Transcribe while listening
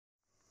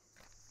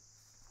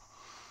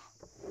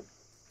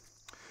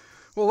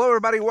Well, hello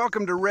everybody,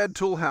 welcome to Red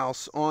Tool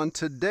House. On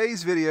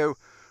today's video,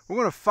 we're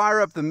going to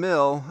fire up the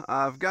mill.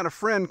 I've got a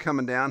friend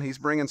coming down. He's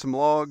bringing some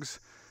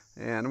logs,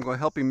 and I'm going to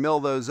help him mill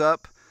those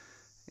up.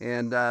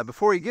 And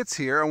before he gets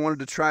here, I wanted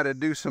to try to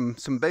do some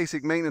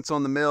basic maintenance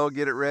on the mill,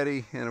 get it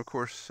ready, and of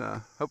course,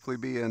 hopefully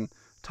be in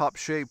top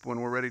shape when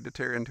we're ready to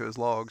tear into his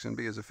logs and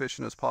be as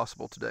efficient as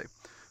possible today.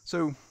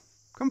 So,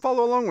 come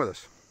follow along with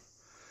us.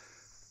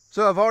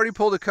 So I've already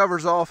pulled the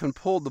covers off and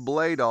pulled the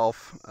blade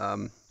off.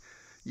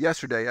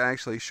 Yesterday I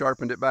actually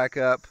sharpened it back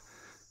up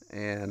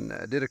and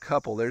did a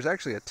couple. There's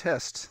actually a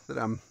test that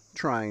I'm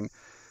trying,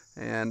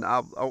 and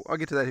I'll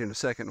get to that here in a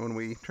second when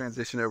we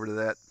transition over to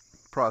that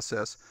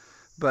process.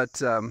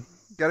 But got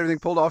everything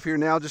pulled off here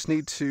now. Just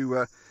need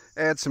to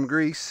add some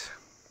grease.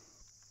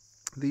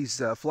 These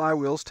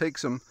flywheels take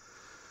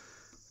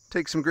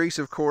some grease,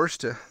 of course,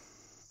 to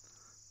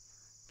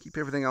keep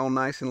everything all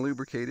nice and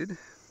lubricated.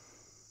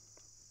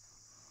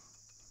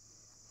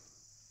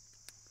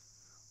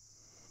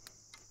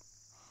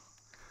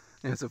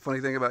 And it's a funny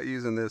thing about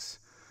using this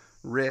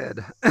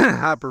red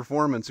high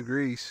performance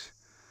grease.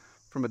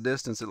 From a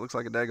distance it looks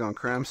like a daggone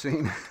crime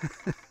scene.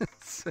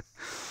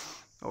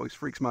 Always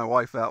freaks my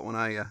wife out when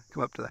I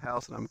come up to the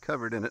house and I'm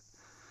covered in it.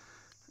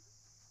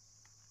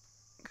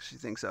 She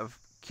thinks I've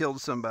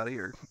killed somebody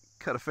or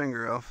cut a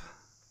finger off.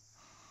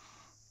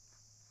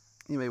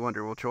 You may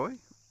wonder, well, Troy,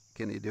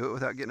 can you do it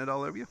without getting it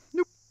all over you?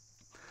 Nope,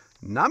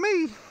 not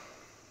me.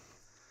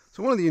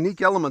 So one of the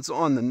unique elements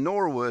on the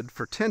Norwood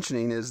for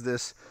tensioning is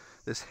this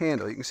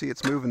handle. You can see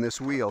it's moving this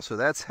wheel, so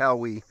that's how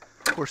we,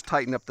 of course,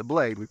 tighten up the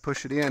blade. We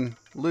push it in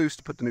loose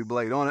to put the new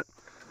blade on it,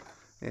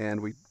 and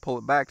we pull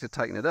it back to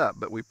tighten it up.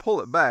 But we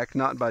pull it back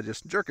not by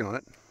just jerking on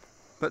it,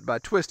 but by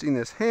twisting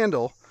this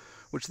handle,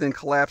 which then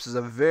collapses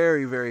a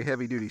very, very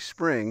heavy-duty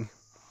spring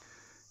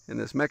in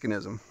this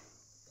mechanism.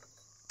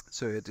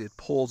 So it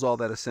pulls all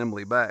that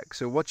assembly back.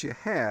 So what you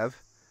have,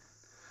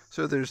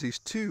 so there's these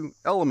two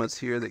elements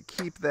here that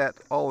keep that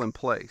all in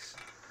place.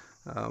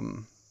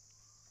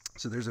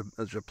 So there's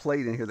a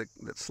plate in here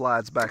that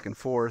slides back and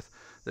forth.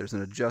 There's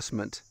an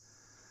adjustment.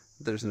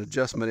 There's an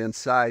adjustment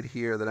inside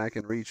here that I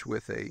can reach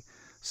with a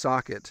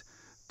socket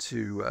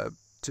to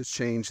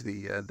change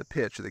the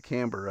pitch or the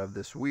camber of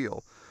this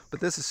wheel.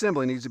 But this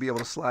assembly needs to be able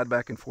to slide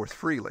back and forth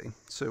freely.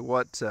 So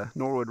what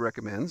Norwood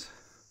recommends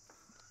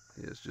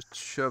is just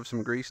shove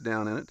some grease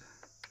down in it.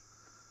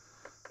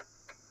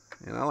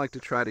 And I like to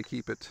try to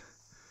keep it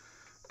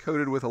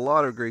coated with a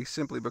lot of grease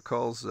simply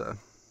because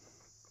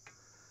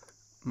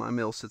my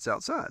mill sits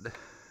outside,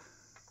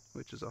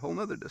 which is a whole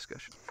nother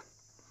discussion.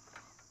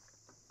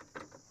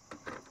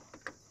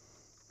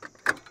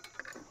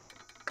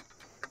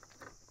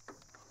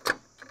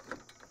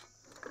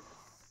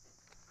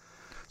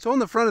 So on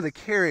the front of the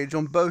carriage,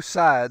 on both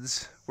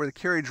sides, where the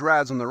carriage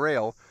rides on the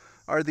rail,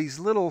 are these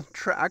little,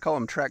 I call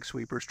them track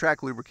sweepers,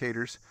 track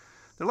lubricators.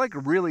 They're like a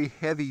really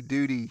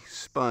heavy-duty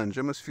sponge.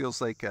 It almost feels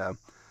like a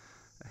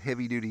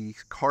heavy-duty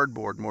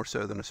cardboard more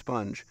so than a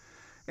sponge.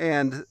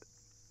 And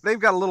they've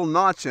got a little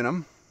notch in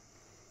them,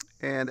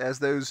 and as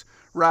those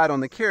ride on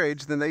the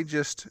carriage, then they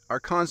just are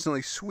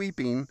constantly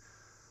sweeping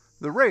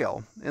the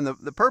rail. And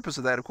the purpose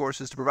of that, of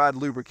course, is to provide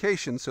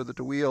lubrication so that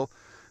the wheel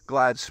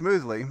glides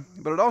smoothly,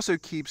 but it also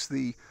keeps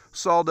the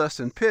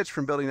sawdust and pitch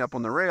from building up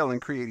on the rail and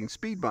creating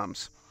speed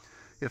bumps.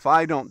 If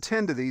I don't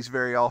tend to these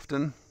very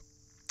often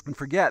and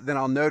forget, then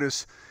I'll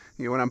notice,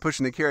 when I'm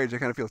pushing the carriage, I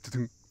kind of feel,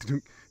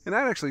 and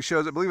that actually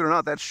shows up, believe it or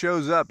not, that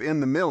shows up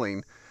in the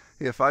milling.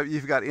 If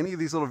you've got any of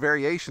these little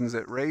variations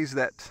that raise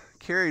that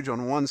carriage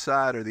on one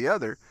side or the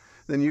other,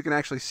 then you can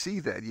actually see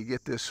that. You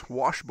get this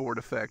washboard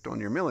effect on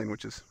your milling,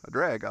 which is a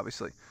drag,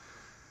 obviously.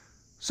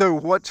 So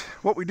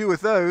what we do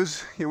with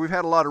those, we've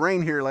had a lot of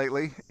rain here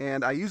lately,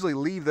 and I usually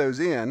leave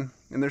those in,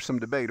 and there's some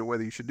debate of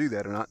whether you should do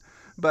that or not,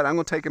 but I'm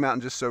going to take them out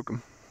and just soak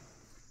them.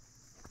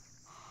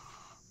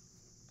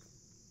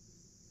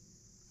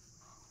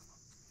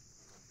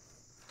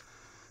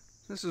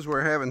 This is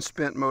where having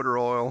spent motor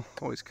oil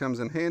always comes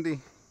in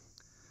handy.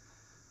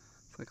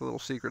 It's like a little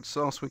secret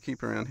sauce we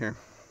keep around here.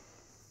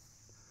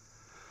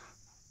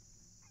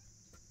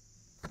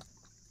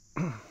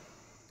 I'm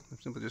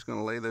simply just going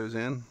to lay those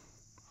in.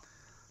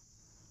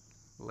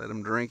 Let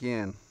them drink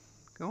in.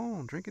 Go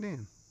on, drink it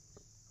in.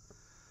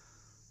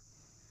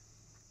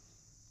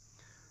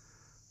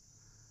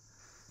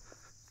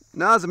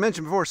 Now, as I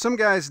mentioned before, some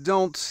guys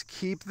don't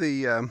keep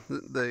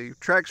the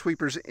track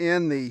sweepers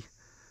in the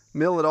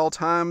mill at all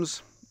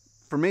times.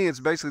 For me, it's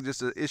basically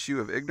just an issue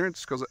of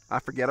ignorance because I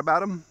forget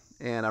about them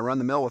and I run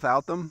the mill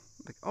without them.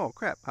 Like, oh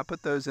crap, I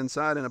put those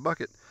inside in a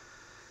bucket.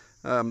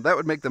 That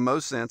would make the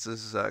most sense,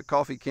 is a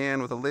coffee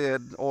can with a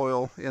lid,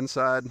 oil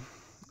inside.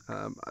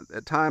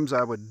 At times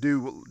I would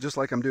do just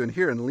like I'm doing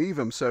here and leave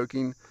them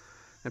soaking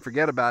and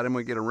forget about them.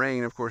 We get a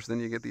rain, of course, then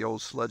you get the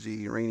old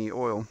sludgy, rainy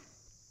oil,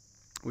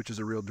 which is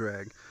a real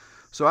drag.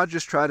 So I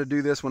just try to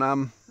do this when I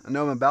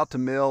know I'm about to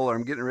mill or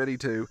I'm getting ready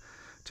to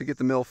get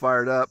the mill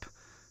fired up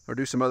or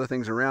do some other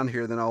things around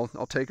here. Then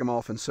I'll take them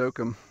off and soak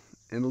them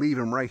and leave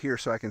them right here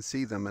so I can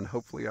see them, and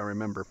hopefully I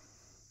remember.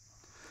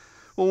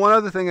 Well, one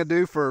other thing I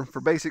do for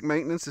basic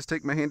maintenance is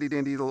take my handy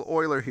dandy little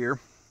oiler here,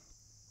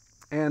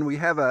 and we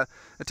have a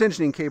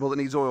tensioning cable that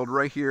needs oiled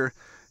right here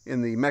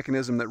in the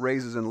mechanism that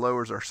raises and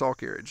lowers our saw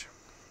carriage.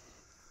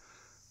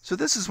 So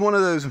this is one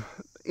of those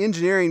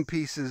engineering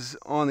pieces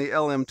on the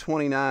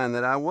LM29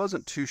 that I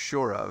wasn't too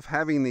sure of.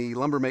 Having the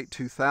Lumbermate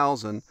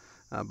 2000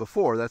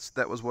 before,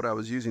 that was what I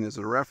was using as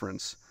a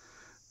reference.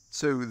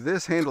 So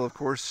this handle, of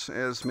course,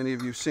 as many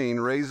of you have seen,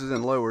 raises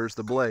and lowers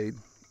the blade.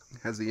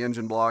 Has the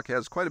engine block,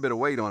 has quite a bit of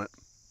weight on it.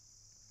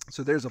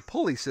 So there's a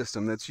pulley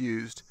system that's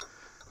used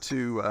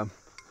to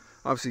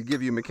obviously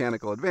give you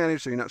mechanical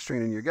advantage so you're not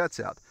straining your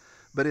guts out.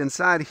 But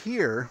inside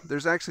here,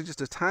 there's actually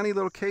just a tiny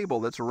little cable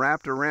that's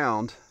wrapped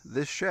around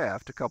this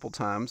shaft a couple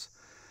times.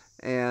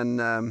 And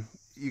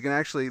you can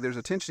actually, there's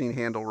a tensioning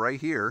handle right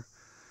here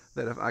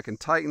that if I can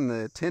tighten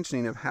the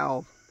tensioning of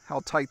how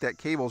tight that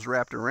cable's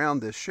wrapped around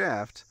this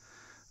shaft,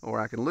 or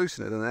I can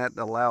loosen it, and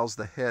that allows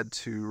the head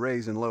to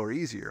raise and lower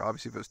easier.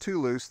 Obviously, if it was too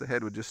loose, the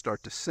head would just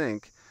start to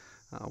sink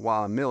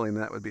while I'm milling.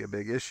 That would be a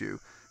big issue.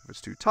 If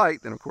it's too tight,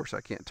 then of course I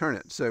can't turn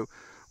it. So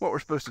what we're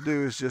supposed to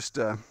do is just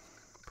put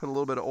a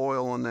little bit of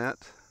oil on that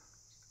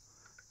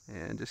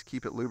and just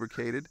keep it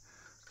lubricated.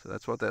 So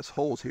that's what that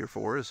hole's here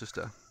for, is just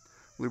a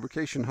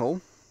lubrication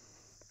hole.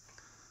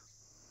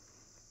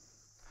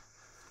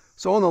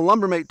 So on the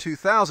Lumbermate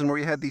 2000, where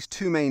you had these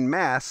two main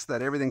masts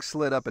that everything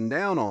slid up and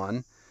down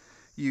on,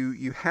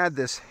 you had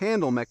this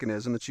handle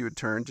mechanism that you would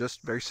turn,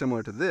 just very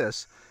similar to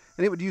this,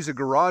 and it would use a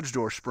garage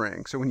door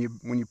spring. So when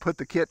you put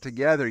the kit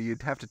together,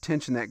 you'd have to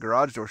tension that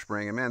garage door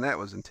spring, and man, that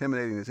was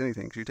intimidating as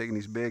anything, because you're taking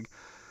these big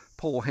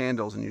pull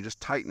handles and you're just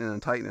tightening and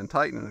tightening and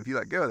tightening. And if you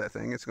let go of that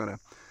thing, it's gonna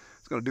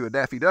do a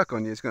Daffy Duck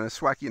on you. It's gonna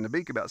swack you in the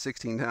beak about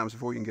 16 times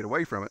before you can get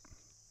away from it.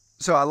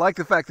 So I like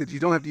the fact that you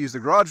don't have to use the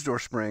garage door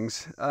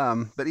springs,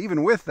 but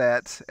even with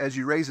that, as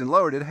you raised and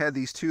lowered, it had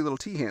these two little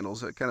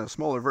T-handles, a kind of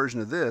smaller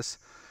version of this,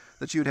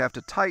 that you would have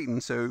to tighten.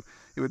 So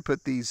it would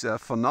put these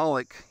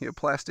phenolic,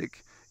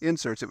 plastic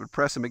inserts, it would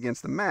press them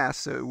against the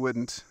mast so it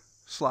wouldn't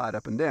slide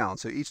up and down.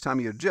 So each time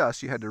you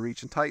adjust, you had to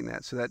reach and tighten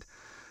that. So that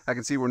I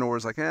can see where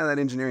Nora's like, that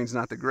engineering's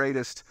not the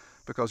greatest,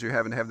 because you're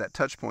having to have that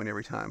touch point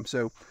every time.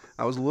 So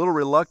I was a little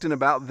reluctant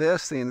about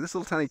this, saying this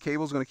little tiny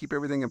cable is going to keep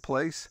everything in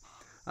place.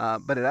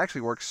 But it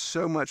actually works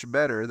so much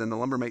better than the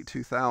Lumbermate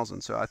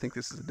 2000. So I think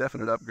this is a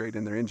definite upgrade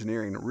in their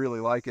engineering. I really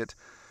like it.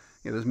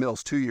 This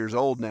mill's 2 years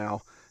old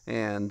now,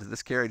 and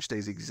this carriage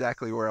stays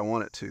exactly where I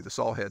want it to. The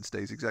saw head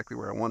stays exactly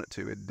where I want it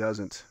to. It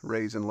doesn't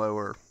raise and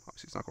lower.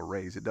 Obviously it's not going to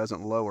raise. It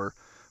doesn't lower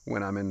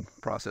when I'm in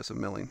process of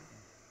milling.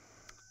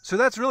 So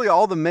that's really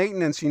all the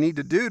maintenance you need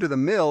to do to the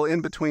mill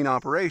in between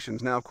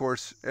operations. Now, of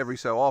course, every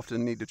so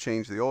often need to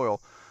change the oil.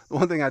 The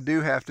one thing I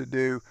do have to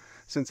do,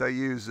 since I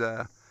use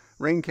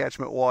rain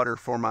catchment water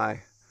for my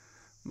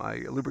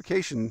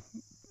lubrication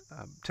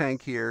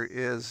tank here,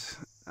 is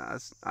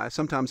I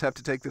sometimes have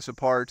to take this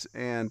apart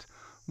and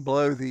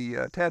blow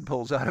the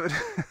tadpoles out of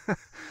it.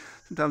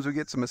 Sometimes we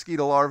get some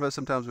mosquito larvae,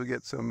 sometimes we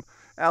get some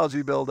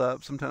algae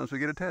buildup, sometimes we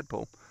get a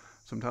tadpole.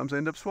 Sometimes I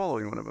end up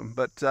swallowing one of them.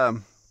 But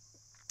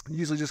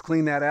usually just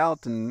clean that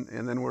out, and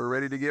then we're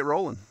ready to get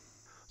rolling.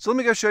 So let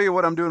me go show you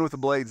what I'm doing with the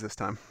blades this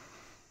time.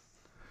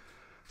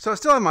 So I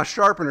still have my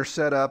sharpener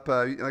set up.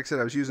 Like I said,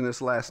 I was using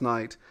this last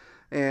night,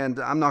 and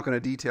I'm not going to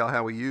detail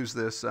how we use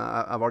this.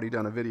 I've already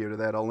done a video to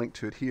that. I'll link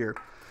to it here.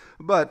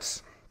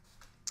 But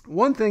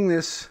one thing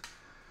this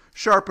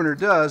sharpener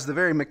does, the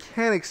very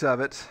mechanics of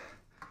it,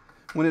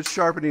 when it's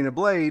sharpening a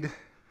blade,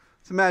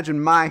 let's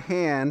imagine my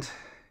hand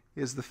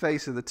is the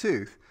face of the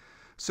tooth.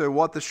 So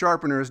what the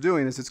sharpener is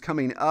doing is it's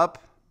coming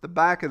up the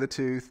back of the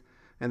tooth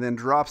and then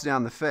drops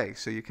down the face.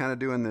 So you're kind of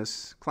doing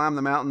this, climb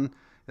the mountain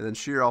and then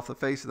shear off the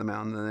face of the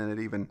mountain, and then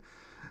it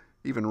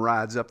even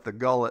rides up the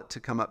gullet to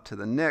come up to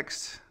the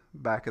next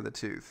back of the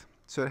tooth.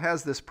 So it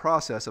has this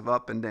process of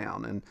up and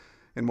down,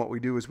 and what we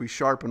do is we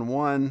sharpen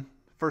one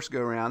first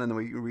go around, and then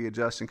we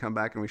readjust and come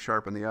back and we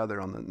sharpen the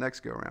other on the next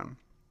go around.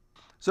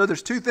 So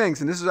there's two things,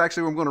 and this is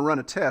actually where I'm going to run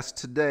a test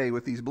today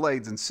with these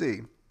blades and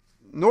see.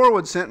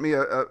 Norwood sent me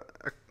a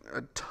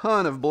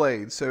ton of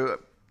blades, so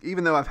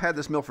even though I've had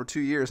this mill for 2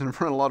 years and I've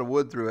run a lot of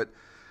wood through it,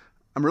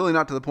 I'm really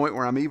not to the point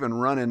where I'm even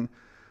running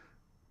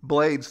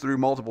blades through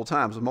multiple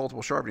times with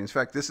multiple sharpenings. In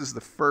fact, this is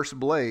the first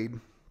blade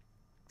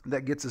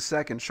that gets a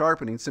second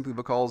sharpening, simply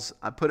because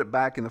I put it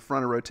back in the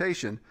front of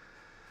rotation.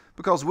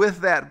 Because with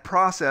that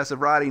process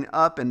of riding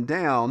up and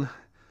down,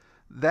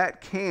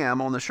 that cam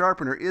on the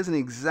sharpener isn't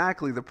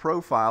exactly the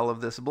profile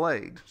of this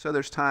blade. So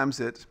there's times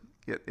it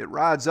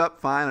rides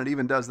up fine, it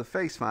even does the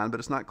face fine, but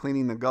it's not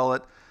cleaning the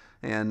gullet,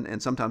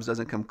 and sometimes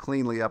doesn't come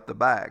cleanly up the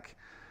back.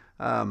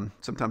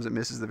 Sometimes it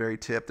misses the very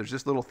tip. There's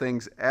just little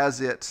things. As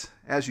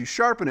you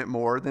sharpen it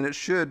more, then it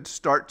should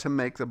start to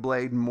make the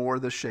blade more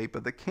the shape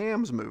of the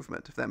cam's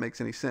movement, if that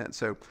makes any sense.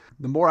 So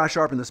the more I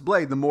sharpen this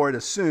blade, the more it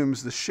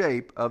assumes the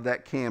shape of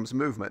that cam's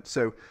movement.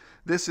 So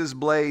this is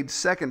blade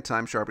second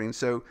time sharpening.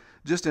 So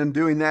just in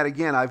doing that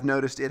again, I've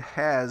noticed it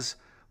has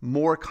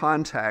more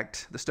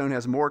contact. The stone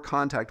has more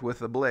contact with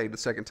the blade the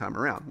second time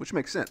around, which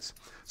makes sense.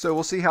 So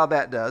we'll see how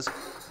that does.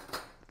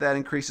 That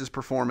increases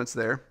performance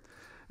there.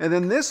 And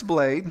then this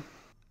blade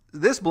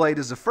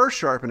is the first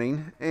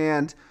sharpening,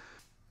 and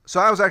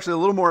so I was actually a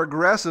little more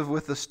aggressive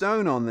with the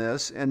stone on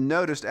this, and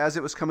noticed as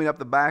it was coming up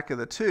the back of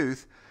the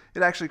tooth,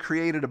 it actually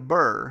created a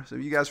burr. So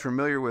you guys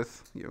familiar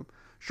with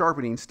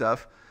sharpening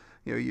stuff,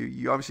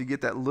 you obviously get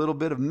that little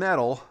bit of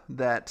metal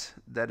that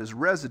is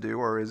residue,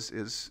 or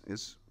is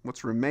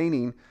what's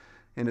remaining,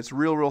 and it's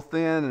real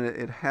thin, and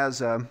it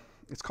has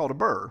it's called a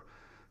burr.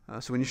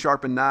 So when you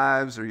sharpen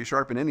knives or you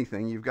sharpen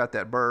anything, you've got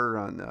that burr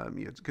on.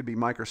 It could be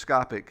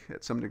microscopic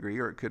at some degree,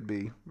 or it could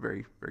be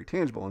very, very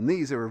tangible. And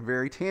these, they were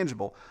very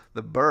tangible.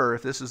 The burr,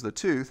 if this is the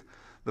tooth,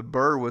 the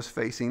burr was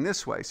facing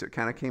this way, so it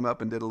kind of came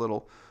up and did a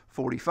little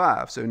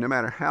 45. So no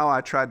matter how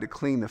I tried to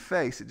clean the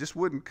face, it just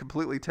wouldn't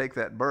completely take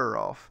that burr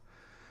off.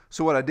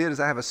 So what I did is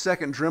I have a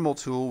second Dremel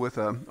tool with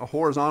a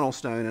horizontal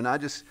stone, and I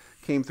just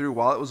came through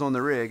while it was on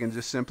the rig and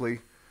just simply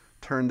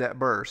turned that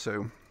burr.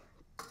 So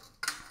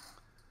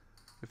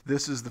if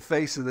this is the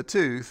face of the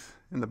tooth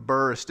and the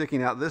burr is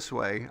sticking out this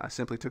way, I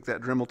simply took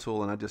that Dremel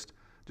tool and I just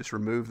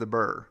removed the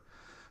burr.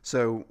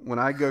 So when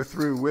I go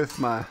through with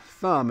my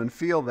thumb and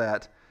feel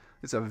that,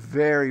 it's a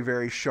very,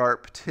 very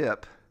sharp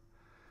tip,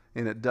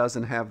 and it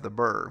doesn't have the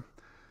burr.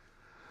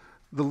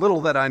 The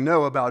little that I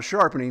know about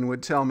sharpening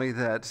would tell me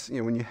that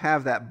when you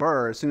have that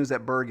burr, as soon as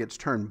that burr gets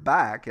turned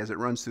back as it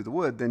runs through the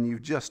wood, then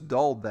you've just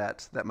dulled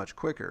that much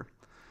quicker.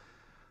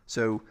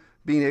 So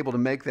being able to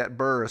make that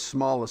burr as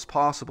small as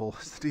possible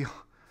is the deal.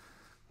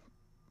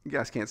 You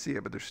guys can't see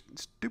it, but there's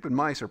stupid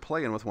mice are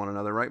playing with one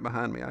another right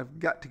behind me. I've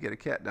got to get a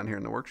cat down here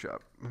in the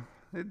workshop.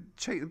 They're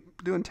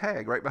doing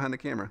tag right behind the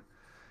camera.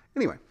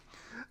 Anyway,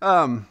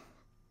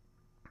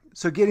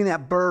 so getting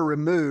that burr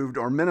removed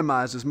or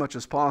minimized as much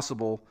as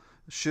possible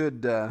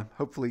should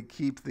hopefully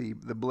keep the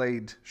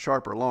blade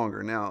sharper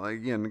longer. Now,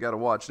 again, you got to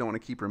watch. Don't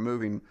want to keep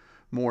removing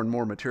more and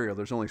more material.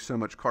 There's only so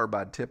much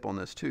carbide tip on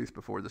this tooth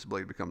before this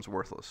blade becomes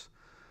worthless.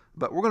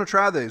 But we're going to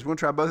try these. We're going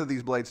to try both of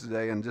these blades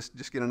today and just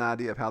get an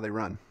idea of how they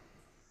run.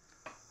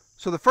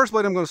 So the first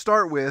blade I'm going to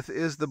start with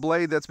is the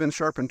blade that's been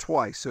sharpened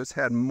twice. So it's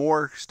had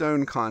more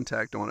stone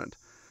contact on it.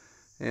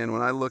 And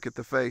when I look at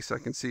the face, I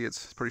can see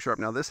it's pretty sharp.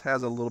 Now this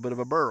has a little bit of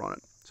a burr on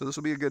it. So this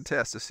will be a good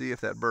test to see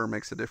if that burr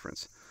makes a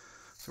difference.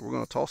 So we're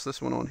going to toss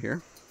this one on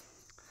here.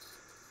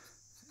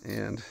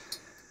 And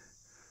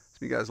some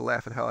of you guys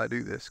laugh at how I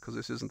do this because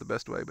this isn't the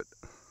best way, but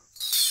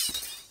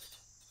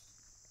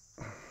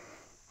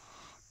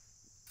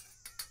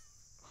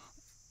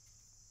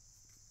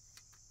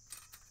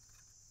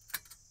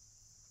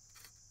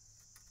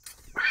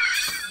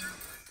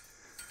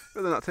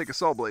rather not take a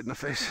saw blade in the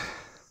face.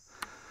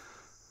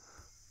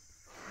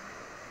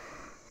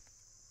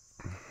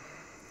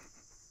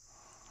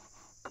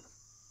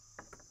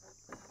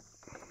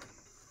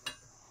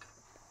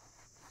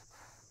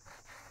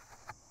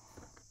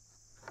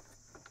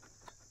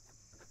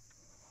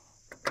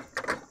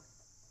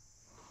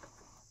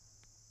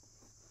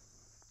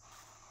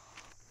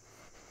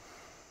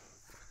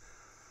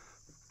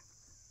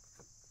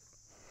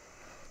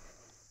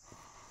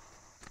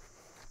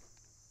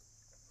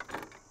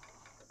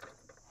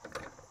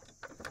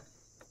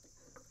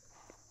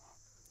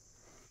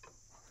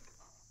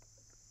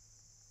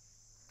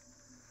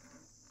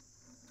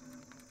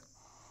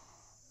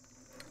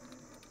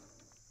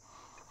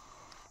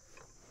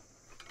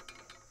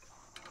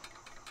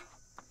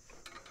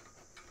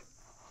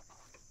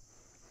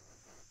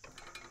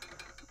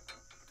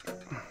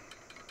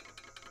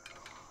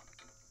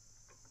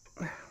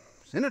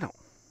 Send it home.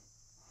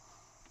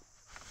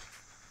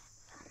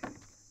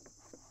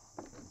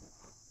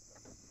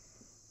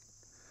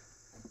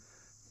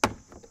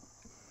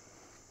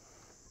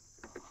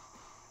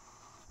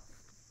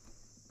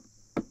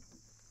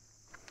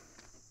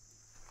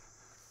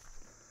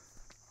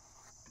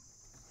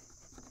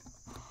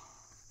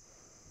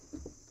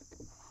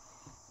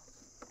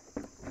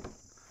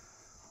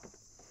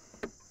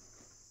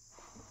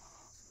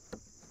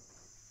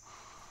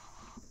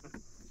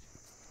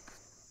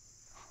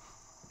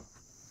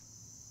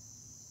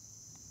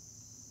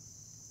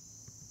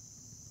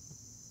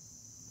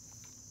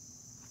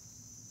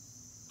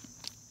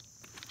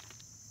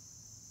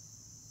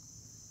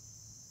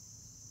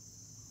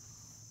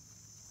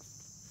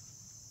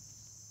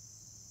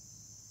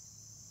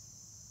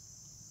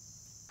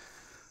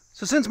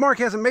 So since Mark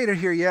hasn't made it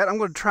here yet, I'm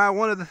going to try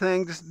one other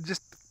thing,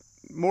 just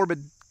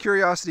morbid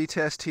curiosity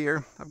test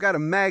here. I've got a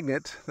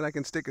magnet that I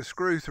can stick a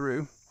screw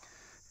through,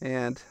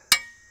 and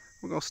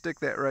we're going to stick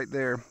that right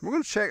there. We're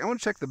going to check. I want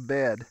to check the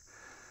bed.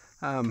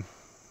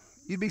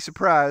 You'd be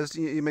surprised.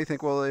 You may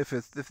think, well, if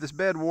this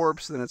bed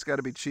warps, then it's got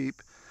to be cheap.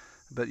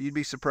 But you'd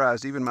be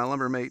surprised. Even my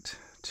Lumbermate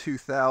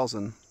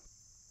 2000,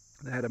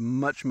 that had a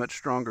much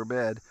stronger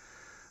bed.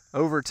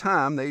 Over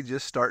time, they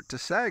just start to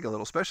sag a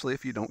little, especially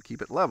if you don't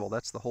keep it level.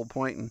 That's the whole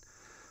point, and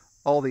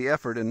all the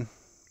effort in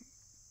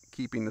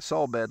keeping the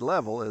saw bed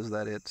level is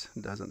that it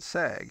doesn't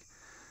sag.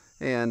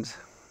 And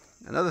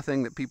another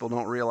thing that people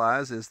don't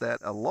realize is that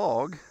a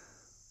log,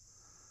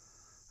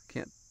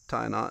 can't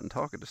tie a knot and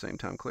talk at the same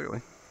time clearly,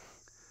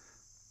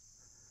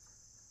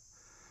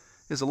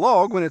 is a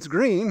log when it's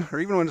green, or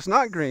even when it's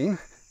not green,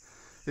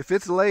 if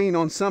it's laying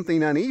on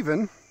something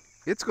uneven,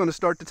 it's going to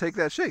start to take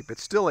that shape.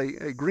 It's still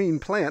a green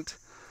plant.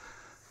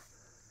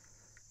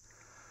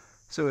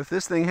 So if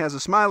this thing has a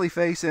smiley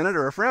face in it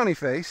or a frowny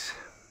face,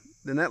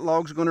 then that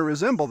log's going to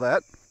resemble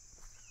that.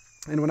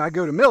 And when I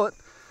go to mill it,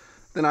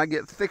 then I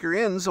get thicker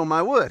ends on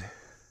my wood.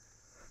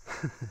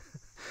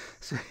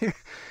 So here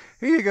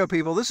you go,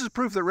 people. This is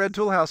proof that Red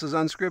Tool House is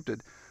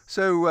unscripted.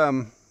 So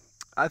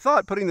I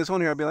thought putting this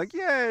on here, I'd be like,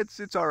 yeah,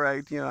 it's all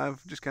right. You know,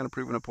 I've just kind of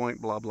proven a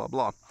point, blah, blah,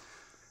 blah.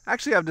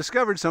 Actually, I've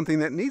discovered something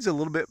that needs a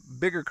little bit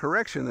bigger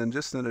correction than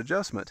just an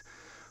adjustment.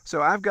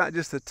 So I've got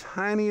just the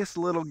tiniest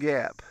little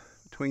gap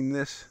between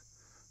this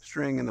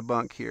string and the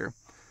bunk here,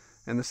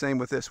 and the same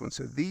with this one.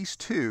 So these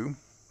two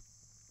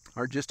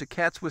are just a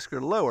cat's whisker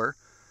lower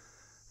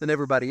than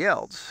everybody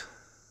else.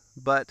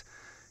 But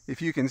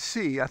if you can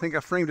see, I think I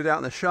framed it out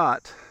in the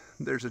shot,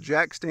 there's a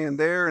jack stand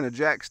there and a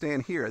jack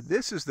stand here.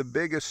 This is the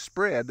biggest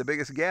spread, the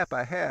biggest gap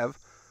I have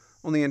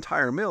on the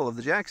entire mill of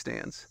the jack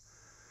stands.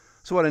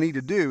 So what I need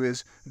to do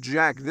is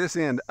jack this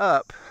end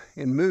up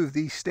and move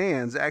these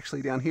stands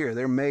actually down here.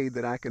 They're made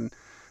that I can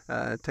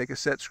take a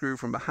set screw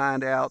from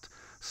behind out,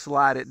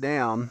 slide it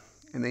down,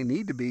 and they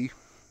need to be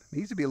a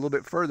little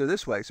bit further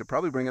this way, so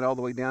probably bring it all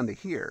the way down to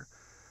here.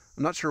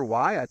 I'm not sure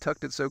why I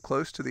tucked it so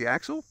close to the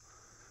axle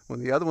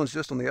when the other one's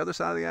just on the other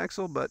side of the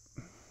axle, but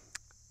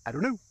I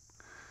don't know.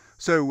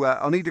 So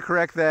I'll need to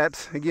correct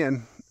that.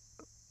 Again,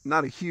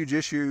 not a huge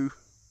issue,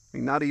 I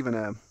mean, not even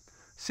a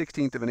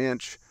 1/16 of an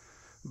inch,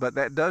 but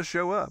that does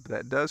show up.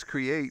 That does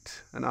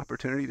create an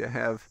opportunity to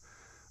have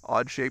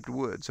odd-shaped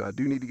wood, so I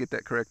do need to get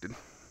that corrected.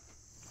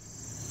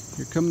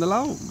 Here come the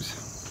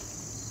logs.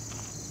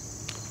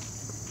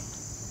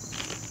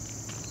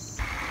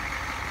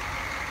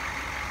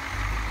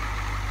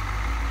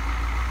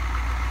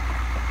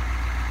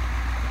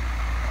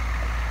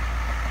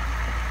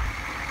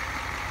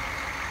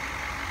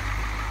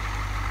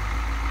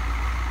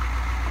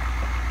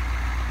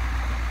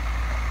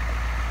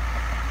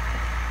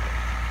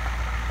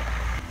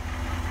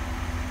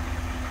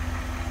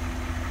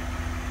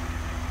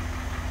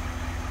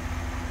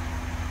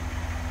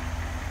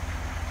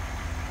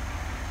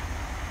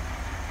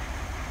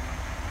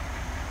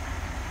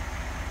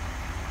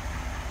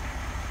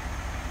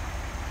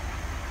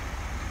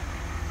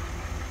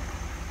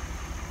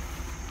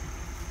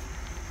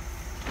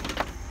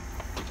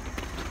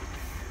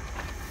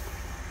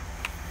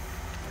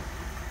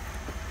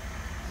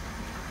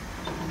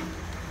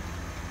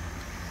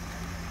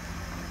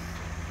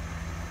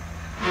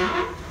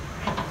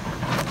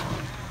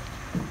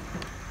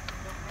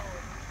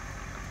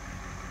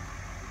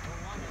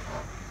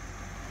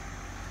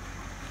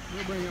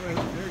 We'll bring it right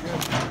up. There it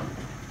goes.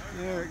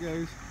 There it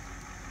goes.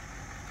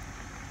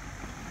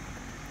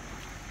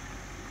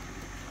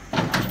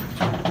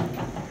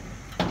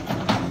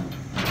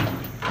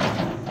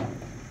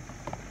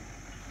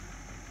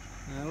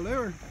 That'll do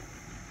her.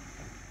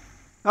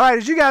 All right,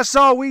 as you guys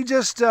saw, we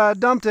just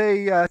dumped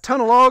a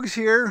ton of logs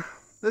here.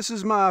 This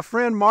is my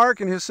friend Mark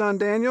and his son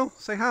Daniel.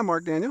 Say hi,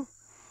 Mark, Daniel.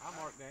 Hi,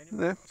 Mark,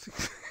 Daniel.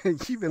 Yeah.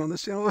 You've been on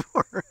this channel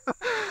before.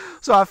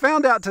 So I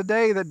found out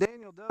today that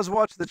Daniel does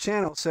watch the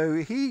channel, so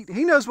he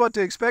knows what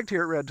to expect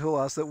here at Red Tool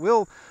House, that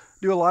we'll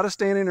do a lot of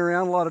standing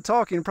around, a lot of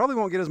talking. Probably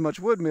won't get as much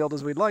wood milled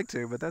as we'd like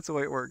to, but that's the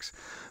way it works.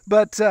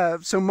 But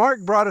so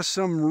Mark brought us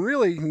some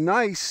really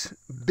nice,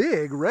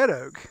 big red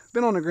oak. It's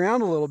been on the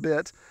ground a little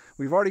bit.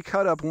 We've already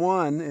cut up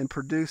one and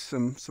produced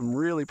some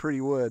really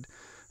pretty wood.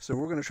 So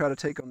we're going to try to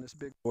take on this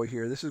big boy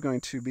here. This is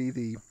going to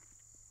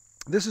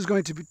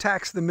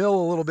tax the mill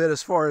a little bit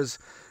as far as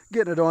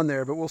getting it on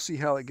there, but we'll see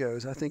how it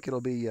goes. I think it'll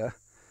be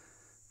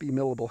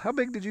millable. How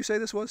big did you say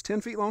this was?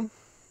 10 feet long?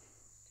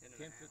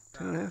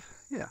 10 and a half.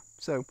 Yeah.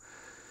 So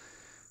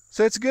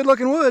it's good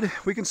looking wood.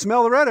 We can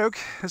smell the red oak.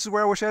 This is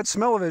where I wish I had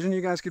smell-o-vision.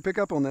 You guys could pick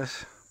up on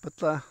this.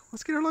 But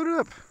let's get her loaded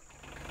up.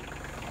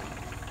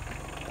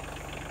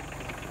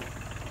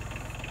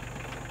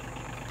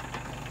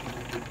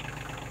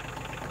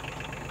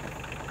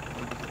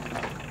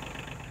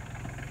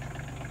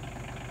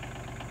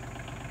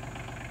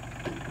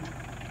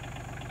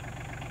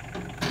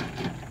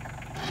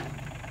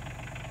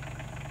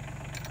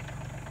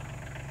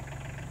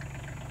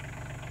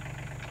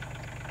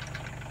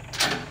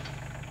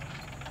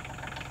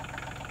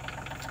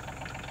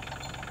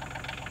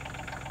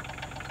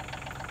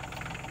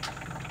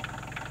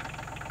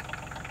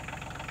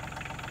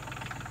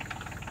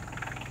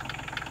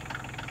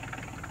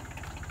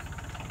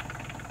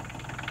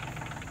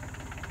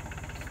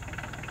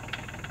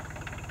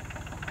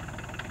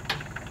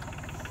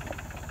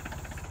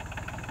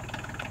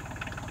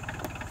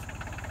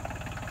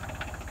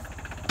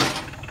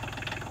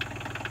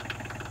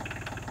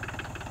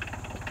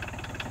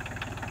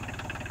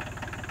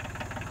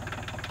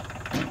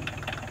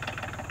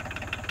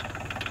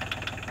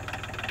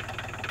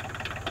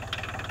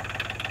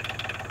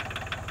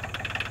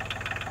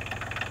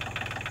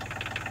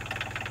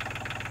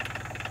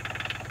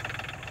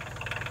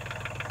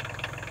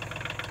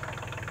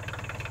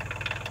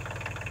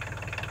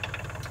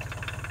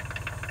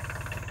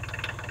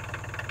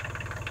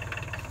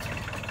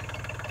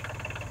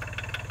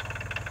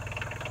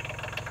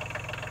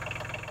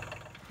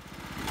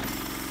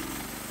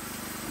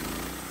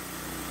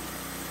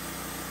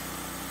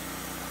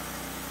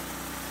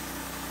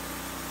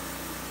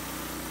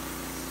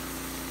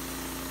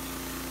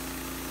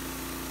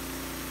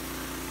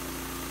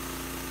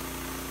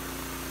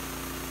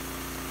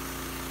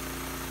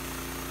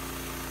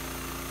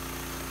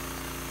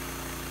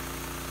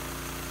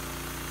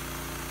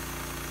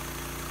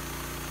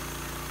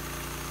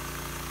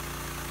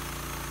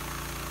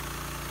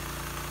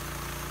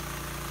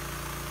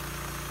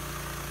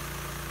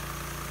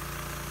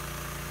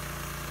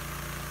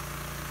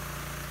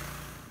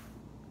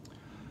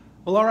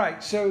 Well, all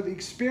right, so the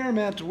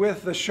experiment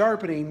with the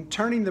sharpening,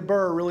 turning the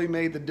burr really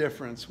made the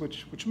difference,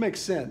 which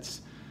makes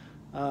sense.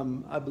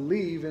 I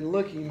believe in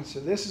looking, so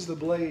this is the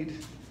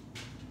blade.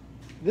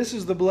 This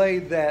is the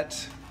blade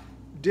that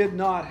did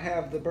not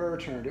have the burr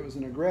turned. It was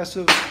an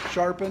aggressive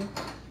sharpen,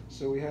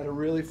 so we had a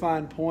really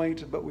fine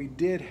point, but we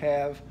did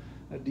have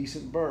a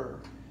decent burr.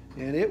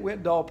 And it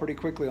went dull pretty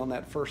quickly on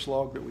that first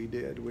log that we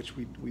did, which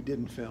we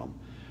didn't film.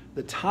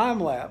 The time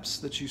lapse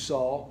that you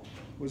saw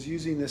was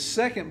using the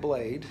second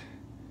blade,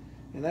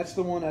 and that's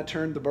the one I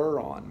turned the burr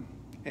on.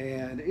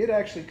 And it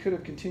actually could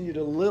have continued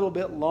a little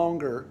bit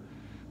longer,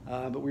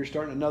 but we were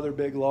starting another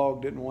big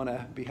log, didn't want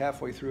to be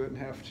halfway through it and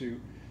have to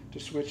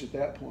switch at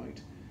that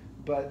point.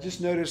 But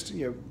just noticed,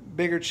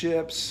 bigger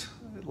chips,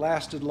 it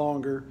lasted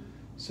longer.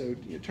 So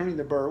turning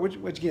the burr,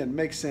 which again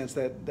makes sense,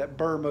 that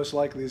burr most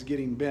likely is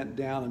getting bent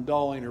down and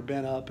dulling, or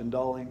bent up and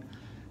dulling.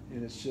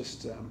 And it's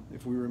just,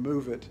 if we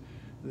remove it,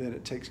 then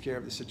it takes care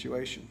of the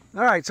situation.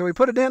 All right, so we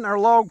put a dent in our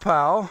log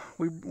pile.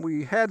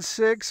 We had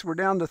 6, we're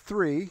down to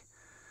 3,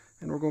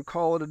 and we're gonna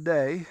call it a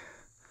day.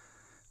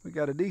 We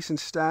got a decent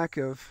stack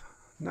of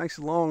nice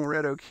long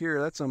red oak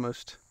here. That's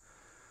almost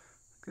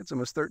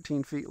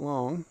 13 feet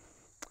long.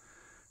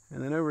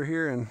 And then over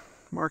here in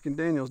Mark and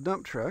Daniel's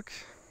dump truck,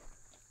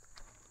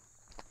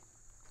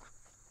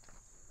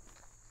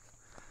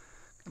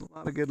 got a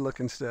lot of good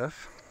looking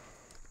stuff.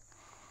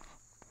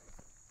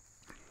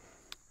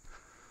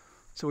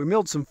 So we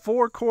milled some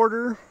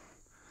 4/4,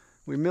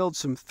 we milled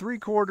some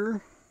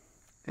 3/4,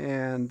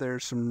 and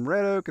there's some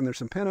red oak and there's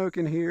some pin oak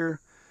in here.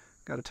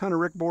 Got a ton of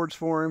rick boards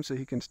for him so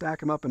he can stack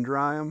them up and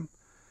dry them.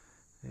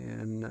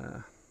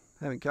 And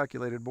haven't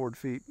calculated board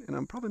feet, and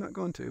I'm probably not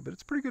going to, but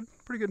it's a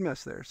pretty good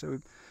mess there. So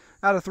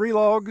out of 3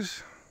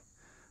 logs,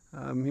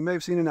 you may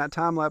have seen in that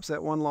time lapse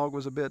that one log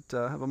was a bit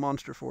of a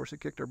monster for us.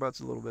 It kicked our butts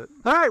a little bit.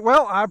 All right,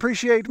 well, I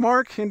appreciate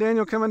Mark and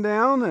Daniel coming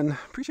down, and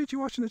appreciate you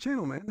watching the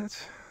channel, man.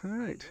 That's all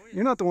right.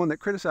 You're not the one that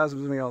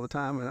criticizes me all the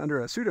time under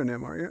a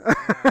pseudonym, are you?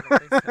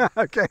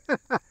 Okay.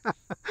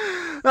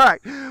 All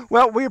right.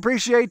 Well, we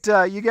appreciate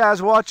you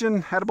guys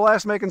watching. Had a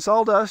blast making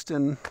sawdust,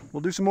 and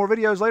we'll do some more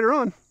videos later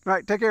on. All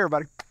right, take care,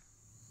 everybody.